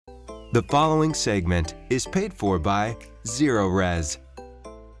The following segment is paid for by Zerorez.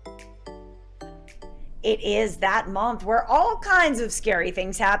 It is that month where all kinds of scary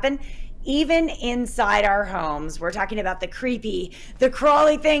things happen, even inside our homes. We're talking about the creepy, the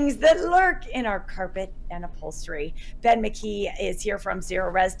crawly things that lurk in our carpet and upholstery. Ben McKee is here from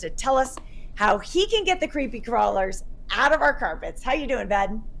Zerorez to tell us how he can get the creepy crawlers out of our carpets. How you doing,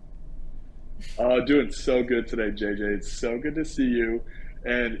 Ben? Doing so good today, JJ. It's so good to see you.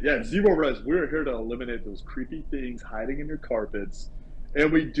 And yeah, Zerorez, we're here to eliminate those creepy things hiding in your carpets.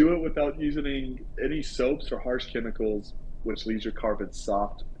 And we do it without using any soaps or harsh chemicals, which leaves your carpet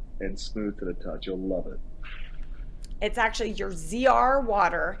soft and smooth to the touch. You'll love it. It's actually your ZR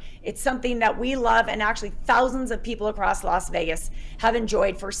water. It's something that we love, and actually thousands of people across Las Vegas have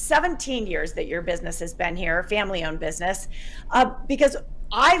enjoyed for 17 years that your business has been here, family-owned business, because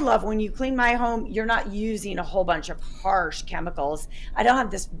I love when you clean my home, you're not using a whole bunch of harsh chemicals. I don't have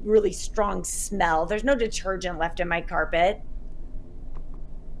this really strong smell. There's no detergent left in my carpet.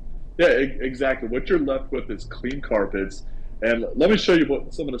 Yeah, exactly. What you're left with is clean carpets. And let me show you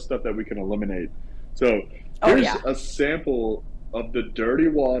some of the stuff that we can eliminate. So here's a sample of the dirty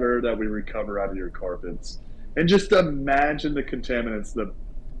water that we recover out of your carpets. And just imagine the contaminants, the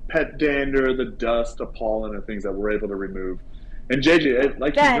pet dander, the dust, the pollen, and things that we're able to remove. And JJ,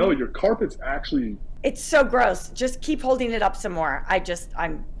 like Ben, you know, your carpet's actually... It's so gross. Just keep holding it up some more.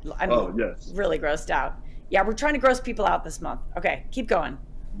 I'm oh, yes, really grossed out. Yeah, we're trying to gross people out this month. Okay, keep going.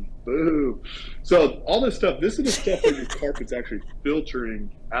 Boo. So all this stuff, this is the stuff that your carpet's actually filtering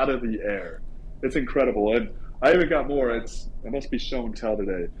out of the air. It's incredible. And I even got more. It must be show and tell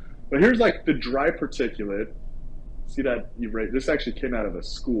today. But here's like the dry particulate. See that eraser? This actually came out of a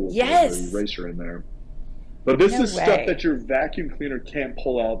school. Yes. So there's an eraser in there. But this is stuff that your vacuum cleaner can't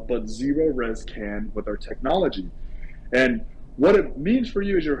pull out, but Zerorez can with our technology. And what it means for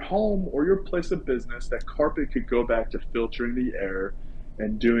you is your home or your place of business, that carpet could go back to filtering the air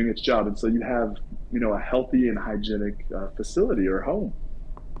and doing its job. And so you have, you know, a healthy and hygienic facility or home.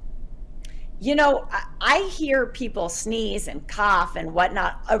 You know, I hear people sneeze and cough and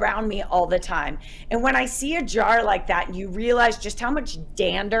whatnot around me all the time. And when I see a jar like that, you realize just how much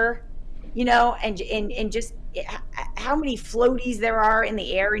dander, you know, and just how many floaties there are in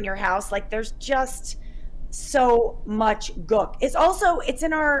the air in your house. Like, there's just so much gook. It's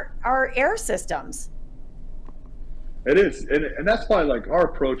in our air systems. It is, and that's why, like, our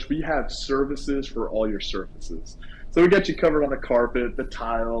approach, we have services for all your surfaces. So we get you covered on the carpet, the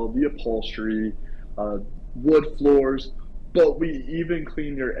tile, the upholstery, wood floors, but we even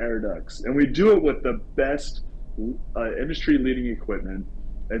clean your air ducts. And we do it with the best industry-leading equipment,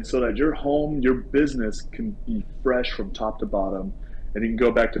 and so that your home, your business can be fresh from top to bottom, and you can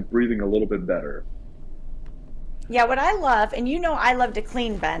go back to breathing a little bit better. Yeah, what I love, and you know I love to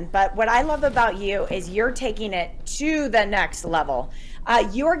clean, Ben, but what I love about you is you're taking it to the next level.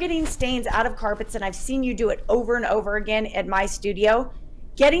 You're getting stains out of carpets, and I've seen you do it over and over again at my studio.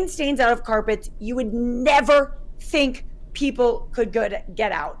 Getting stains out of carpets you would never think people could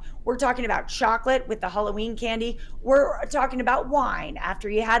get out. We're talking about chocolate with the Halloween candy. We're talking about wine after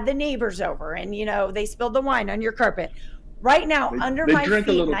you had the neighbors over and, you know, they spilled the wine on your carpet. Right now, under my feet. They drink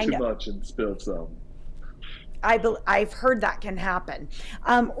a little too much and spilled some. I've heard that can happen.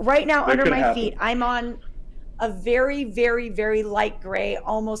 Right now, under my feet, I'm on a very, very, very light gray,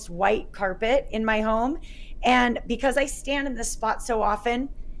 almost white carpet in my home. And because I stand in this spot so often,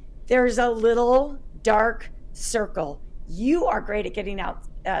 there's a little dark circle. You are great at getting out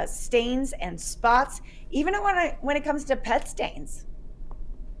stains and spots, even when it comes to pet stains.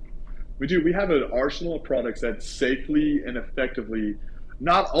 We do. We have an arsenal of products that safely and effectively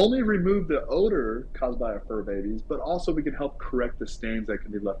not only remove the odor caused by our fur babies, but also we can help correct the stains that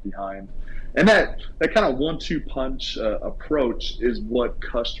can be left behind. And that kind of 1-2 punch approach is what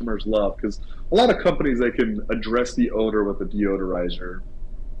customers love, because a lot of companies, they can address the odor with a deodorizer,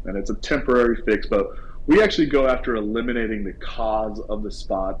 and it's a temporary fix, but we actually go after eliminating the cause of the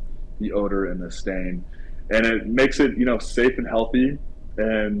spot, the odor, and the stain. And it makes it, you know, safe and healthy,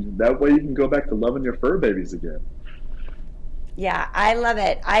 and that way you can go back to loving your fur babies again. Yeah, I love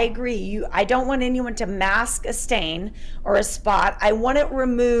it. I agree. I don't want anyone to mask a stain or a spot. I want it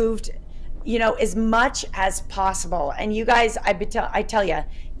removed, you know, as much as possible. And you guys, I tell you,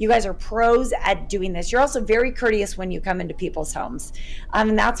 you guys are pros at doing this. You're also very courteous when you come into people's homes.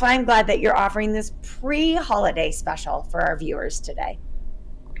 And that's why I'm glad that you're offering this pre-holiday special for our viewers today.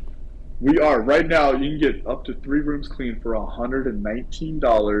 We are. Right now, you can get up to 3 rooms clean for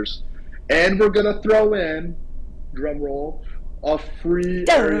 $119. And we're going to throw in, drum roll, a free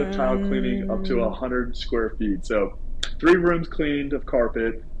area of tile cleaning up to 100 square feet. So 3 rooms cleaned of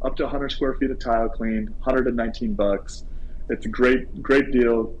carpet, up to 100 square feet of tile cleaned, $119. It's a great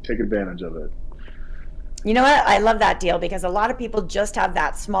deal. Take advantage of it. You know what? I love that deal because a lot of people just have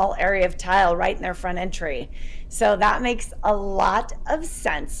that small area of tile right in their front entry. So that makes a lot of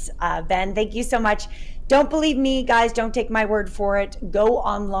sense. Ben, thank you so much. Don't believe me, guys. Don't take my word for it. Go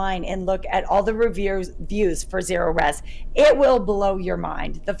online and look at all the reviews for Zerorez. It will blow your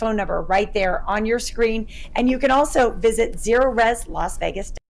mind. The phone number right there on your screen. And you can also visit Zerorez Las Vegas.